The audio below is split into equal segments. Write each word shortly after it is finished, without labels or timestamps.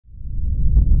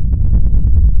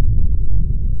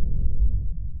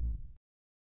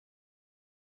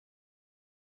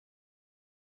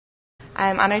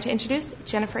I'm honored to introduce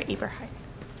Jennifer Eberhardt.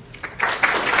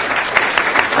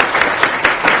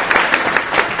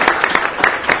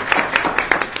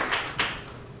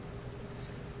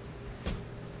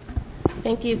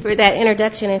 Thank you for that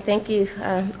introduction, and thank you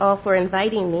all for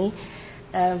inviting me.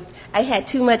 I had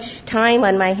too much time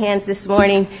on my hands this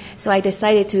morning, so I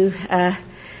decided to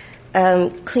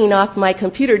clean off my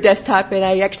computer desktop, and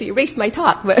I actually erased my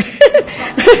talk. But,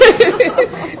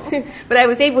 but I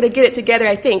was able to get it together,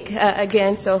 I think,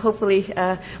 again, so hopefully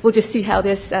we'll just see how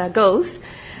this goes.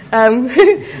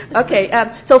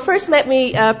 So first let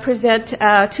me present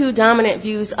two dominant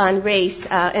views on race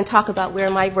and talk about where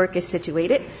my work is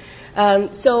situated.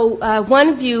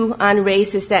 One view on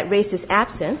race is that race is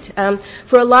absent.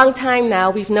 For a long time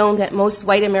now, we've known that most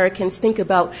white Americans think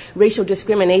about racial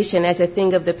discrimination as a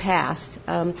thing of the past.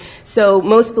 So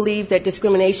most believe that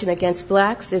discrimination against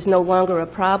blacks is no longer a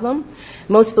problem.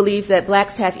 Most believe that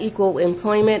blacks have equal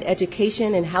employment,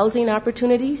 education, and housing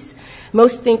opportunities.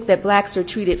 Most think that blacks are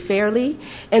treated fairly.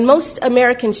 And most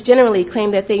Americans generally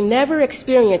claim that they never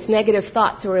experience negative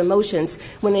thoughts or emotions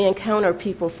when they encounter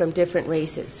people from different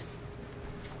races.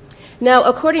 Now,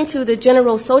 according to the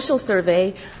General Social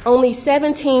Survey, only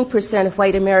 17% of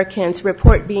white Americans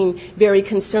report being very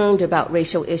concerned about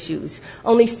racial issues.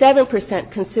 Only 7%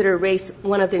 consider race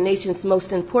one of the nation's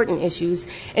most important issues,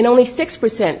 and only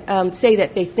 6% say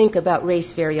that they think about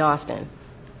race very often.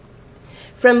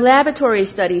 From laboratory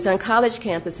studies on college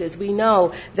campuses, we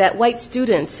know that white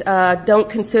students don't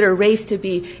consider race to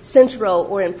be central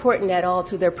or important at all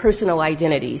to their personal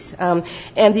identities.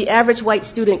 And the average white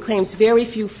student claims very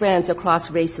few friends across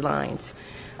race lines.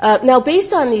 Now,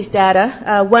 based on these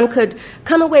data, one could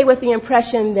come away with the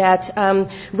impression that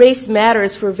race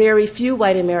matters for very few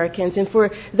white Americans, and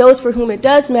for those for whom it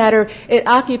does matter, it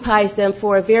occupies them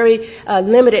for a very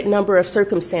limited number of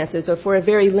circumstances or for a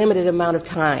very limited amount of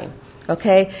time.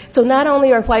 Okay, so not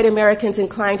only are white Americans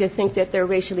inclined to think that they're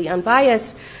racially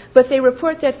unbiased, but they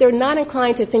report that they're not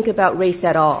inclined to think about race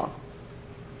at all.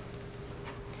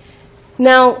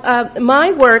 Now,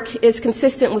 my work is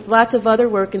consistent with lots of other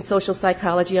work in social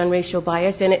psychology on racial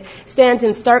bias, and it stands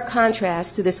in stark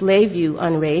contrast to this lay view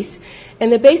on race.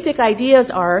 And the basic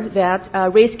ideas are that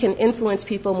race can influence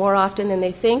people more often than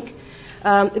they think,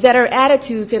 that our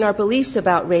attitudes and our beliefs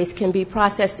about race can be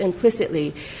processed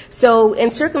implicitly. So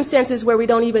in circumstances where we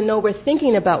don't even know we're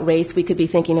thinking about race, we could be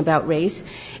thinking about race.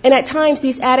 And at times,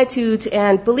 these attitudes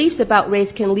and beliefs about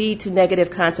race can lead to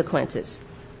negative consequences.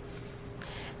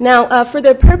 Now, for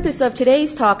the purpose of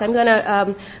today's talk, I'm going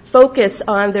to focus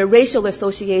on the racial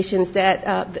associations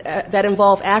that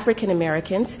involve African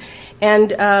Americans. And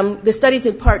the studies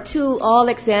in Part 2 all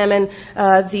examine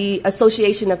the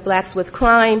association of blacks with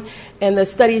crime, and the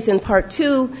studies in Part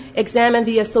 2 examine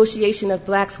the association of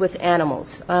blacks with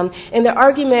animals. And the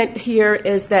argument here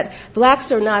is that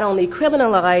blacks are not only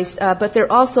criminalized, but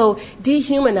they're also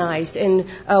dehumanized in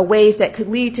ways that could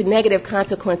lead to negative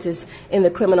consequences in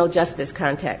the criminal justice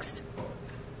context.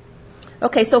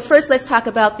 Okay, so first let's talk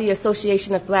about the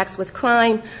association of blacks with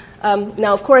crime.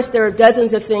 Now, of course, there are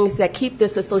dozens of things that keep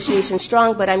this association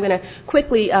strong, but I'm going to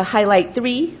quickly highlight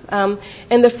three.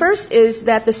 And the first is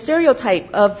that the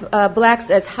stereotype of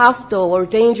blacks as hostile or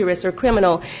dangerous or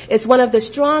criminal is one of the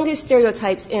strongest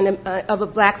stereotypes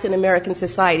of blacks in American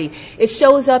society. It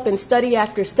shows up in study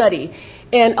after study.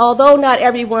 And although not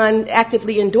everyone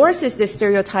actively endorses this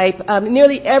stereotype,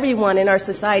 nearly everyone in our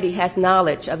society has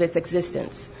knowledge of its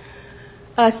existence.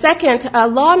 Second,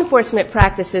 law enforcement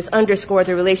practices underscore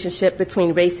the relationship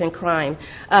between race and crime.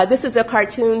 This is a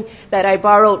cartoon that I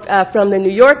borrowed from the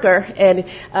New Yorker, and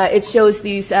it shows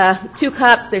these two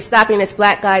cops. They're stopping this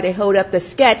black guy. They hold up the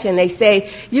sketch, and they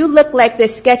say, "You look like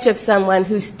this sketch of someone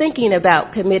who's thinking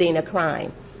about committing a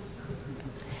crime."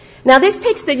 Now, this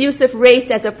takes the use of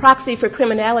race as a proxy for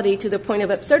criminality to the point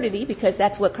of absurdity, because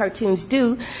that's what cartoons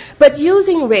do. But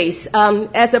using race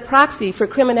as a proxy for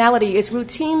criminality is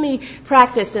routinely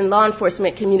practiced in law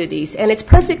enforcement communities, and it's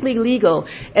perfectly legal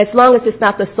as long as it's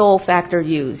not the sole factor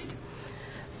used.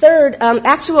 Third,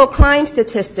 actual crime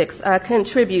statistics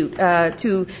contribute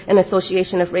to an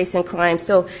association of race and crime.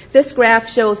 So this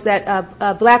graph shows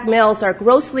that black males are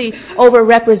grossly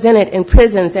overrepresented in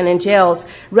prisons and in jails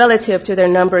relative to their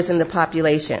numbers in the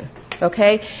population.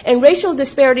 Okay? And racial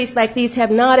disparities like these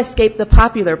have not escaped the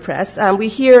popular press. We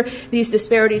hear these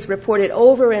disparities reported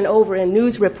over and over in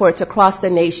news reports across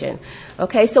the nation.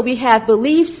 Okay? So we have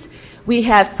beliefs, we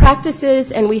have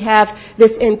practices, and we have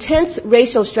this intense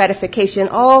racial stratification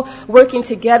all working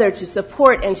together to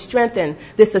support and strengthen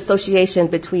this association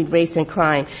between race and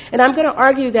crime. And I'm going to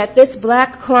argue that this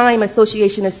black crime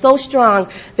association is so strong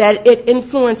that it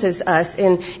influences us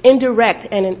in indirect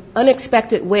and in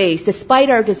unexpected ways, despite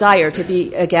our desire to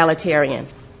be egalitarian.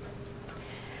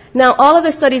 Now, all of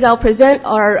the studies I'll present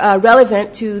are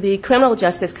relevant to the criminal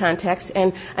justice context,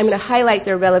 and I'm going to highlight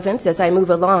their relevance as I move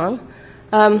along.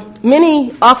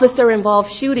 Many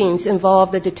officer-involved shootings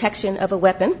involve the detection of a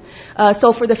weapon.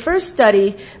 So for the first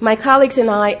study, my colleagues and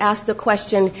I asked the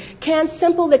question, can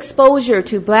simple exposure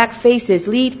to black faces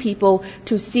lead people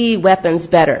to see weapons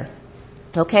better?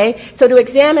 Okay, so to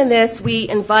examine this, we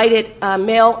invited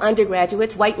male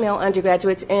undergraduates, white male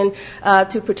undergraduates, in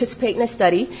to participate in a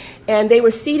study, and they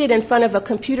were seated in front of a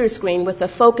computer screen with a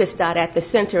focus dot at the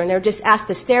center, and they're just asked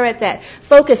to stare at that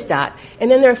focus dot,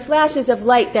 and then there are flashes of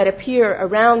light that appear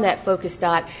around that focus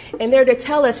dot, and they're to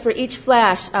tell us for each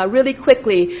flash really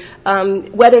quickly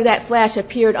whether that flash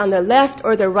appeared on the left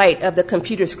or the right of the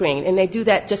computer screen, and they do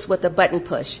that just with a button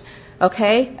push.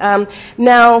 Okay.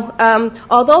 Now,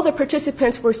 although the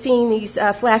participants were seeing these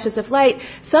flashes of light,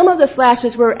 some of the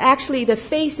flashes were actually the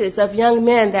faces of young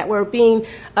men that were being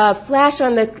flashed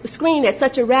on the screen at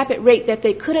such a rapid rate that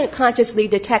they couldn't consciously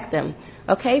detect them.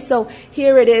 Okay. So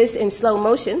here it is in slow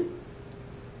motion.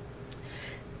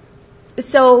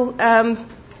 So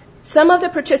some of the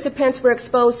participants were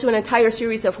exposed to an entire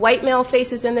series of white male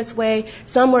faces in this way.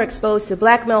 Some were exposed to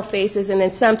black male faces, and then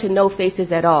some to no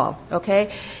faces at all. Okay,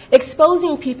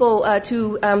 exposing people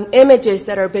to images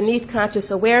that are beneath conscious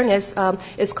awareness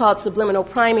is called subliminal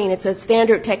priming. It's a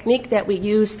standard technique that we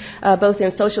use both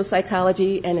in social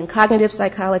psychology and in cognitive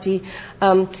psychology.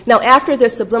 Now, after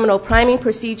this subliminal priming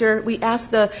procedure, we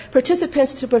asked the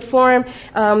participants to perform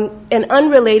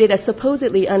a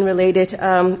supposedly unrelated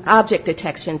object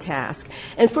detection task.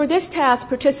 And for this task,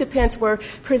 participants were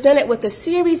presented with a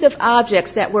series of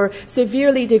objects that were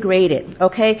severely degraded.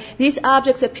 Okay, these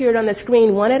objects appeared on the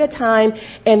screen one at a time,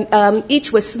 and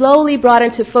each was slowly brought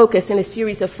into focus in a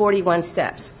series of 41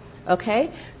 steps. Okay,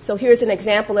 so here's an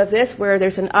example of this where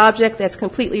there's an object that's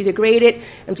completely degraded.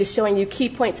 I'm just showing you key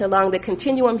points along the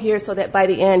continuum here so that by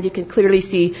the end you can clearly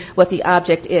see what the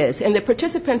object is. And the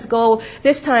participants' goal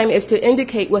this time is to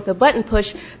indicate with a button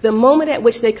push the moment at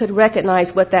which they could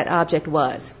recognize what that object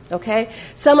was. Okay,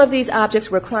 some of these objects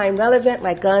were crime relevant,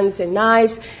 like guns and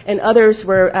knives, and others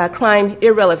were crime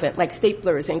irrelevant, like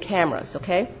staplers and cameras.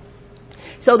 Okay.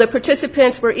 So the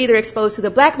participants were either exposed to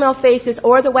the black male faces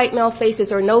or the white male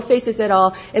faces or no faces at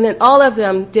all, and then all of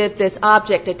them did this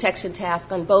object detection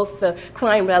task on both the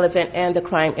crime relevant and the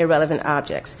crime irrelevant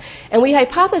objects. And we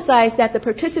hypothesized that the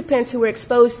participants who were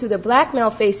exposed to the black male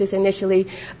faces initially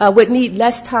would need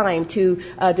less time to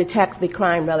detect the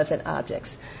crime relevant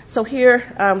objects. So here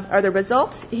are the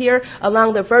results. Here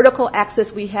along the vertical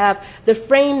axis we have the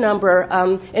frame number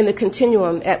in the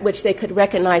continuum at which they could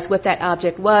recognize what that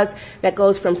object was. That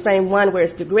goes from frame 1 where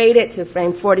it's degraded to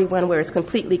frame 41 where it's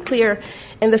completely clear.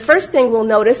 And the first thing we'll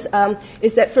notice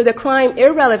is that for the crime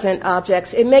irrelevant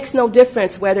objects, it makes no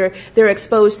difference whether they're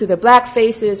exposed to the black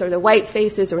faces or the white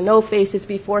faces or no faces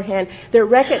beforehand. They're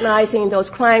recognizing those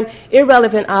crime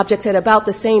irrelevant objects at about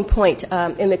the same point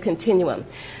in the continuum.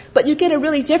 But you get a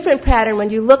really different pattern when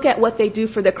you look at what they do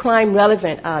for the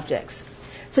crime-relevant objects.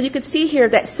 So you can see here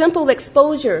that simple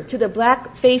exposure to the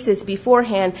black faces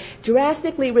beforehand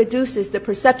drastically reduces the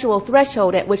perceptual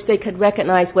threshold at which they could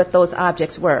recognize what those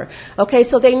objects were. Okay,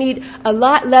 so they need a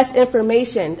lot less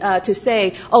information to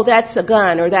say, oh, that's a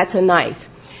gun or that's a knife.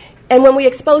 And when we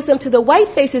expose them to the white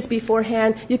faces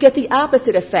beforehand, you get the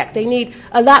opposite effect. They need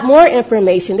a lot more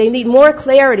information. They need more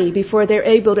clarity before they're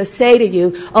able to say to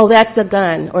you, oh, that's a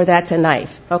gun or that's a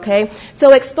knife. Okay?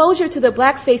 So exposure to the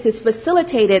black faces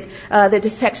facilitated the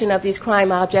detection of these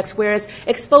crime objects, whereas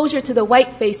exposure to the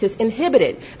white faces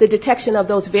inhibited the detection of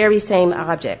those very same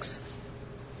objects.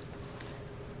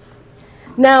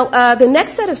 Now, the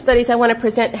next set of studies I want to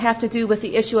present have to do with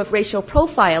the issue of racial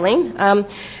profiling.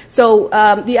 So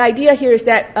the idea here is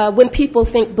that when people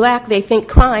think black, they think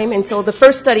crime, and so the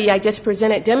first study I just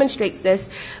presented demonstrates this.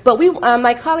 But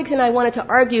my colleagues and I wanted to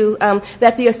argue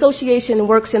that the association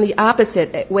works in the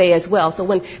opposite way as well. So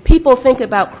when people think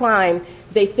about crime,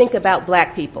 they think about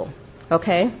black people.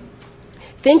 Okay?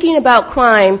 Thinking about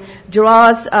crime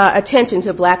draws attention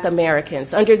to black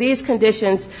Americans. Under these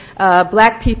conditions,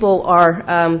 black people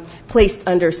are placed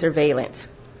under surveillance.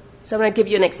 So I'm going to give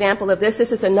you an example of this.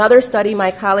 This is another study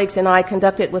my colleagues and I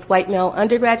conducted with white male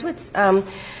undergraduates.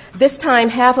 This time,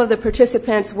 half of the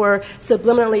participants were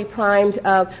subliminally primed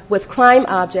with crime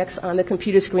objects on the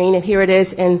computer screen, and here it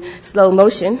is in slow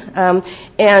motion.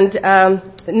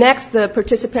 Next, the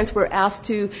participants were asked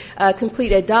to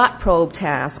complete a dot probe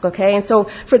task, okay? And so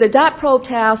for the dot probe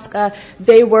task,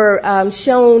 they were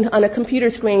shown on a computer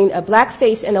screen a black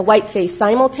face and a white face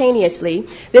simultaneously.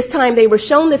 This time, they were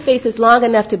shown the faces long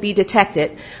enough to be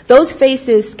detected. Those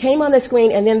faces came on the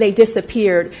screen and then they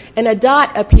disappeared, and a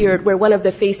dot appeared where one of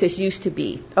the faces used to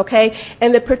be, okay?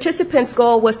 And the participants'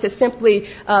 goal was to simply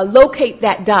locate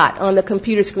that dot on the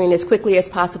computer screen as quickly as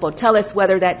possible. Tell us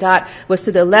whether that dot was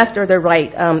to the left or the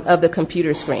right of the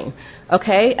computer screen.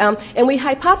 Okay, and we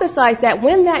hypothesized that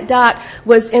when that dot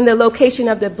was in the location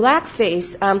of the black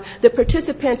face, the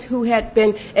participants who had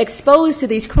been exposed to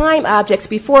these crime objects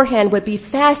beforehand would be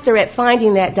faster at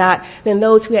finding that dot than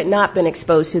those who had not been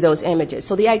exposed to those images.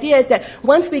 So the idea is that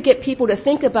once we get people to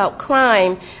think about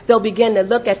crime, they'll begin to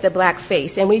look at the black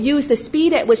face. And we use the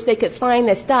speed at which they could find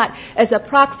this dot as a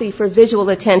proxy for visual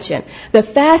attention. The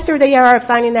faster they are at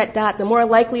finding that dot, the more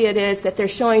likely it is that they're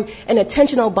showing an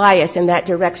attentional bias in that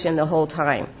direction the whole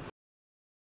time.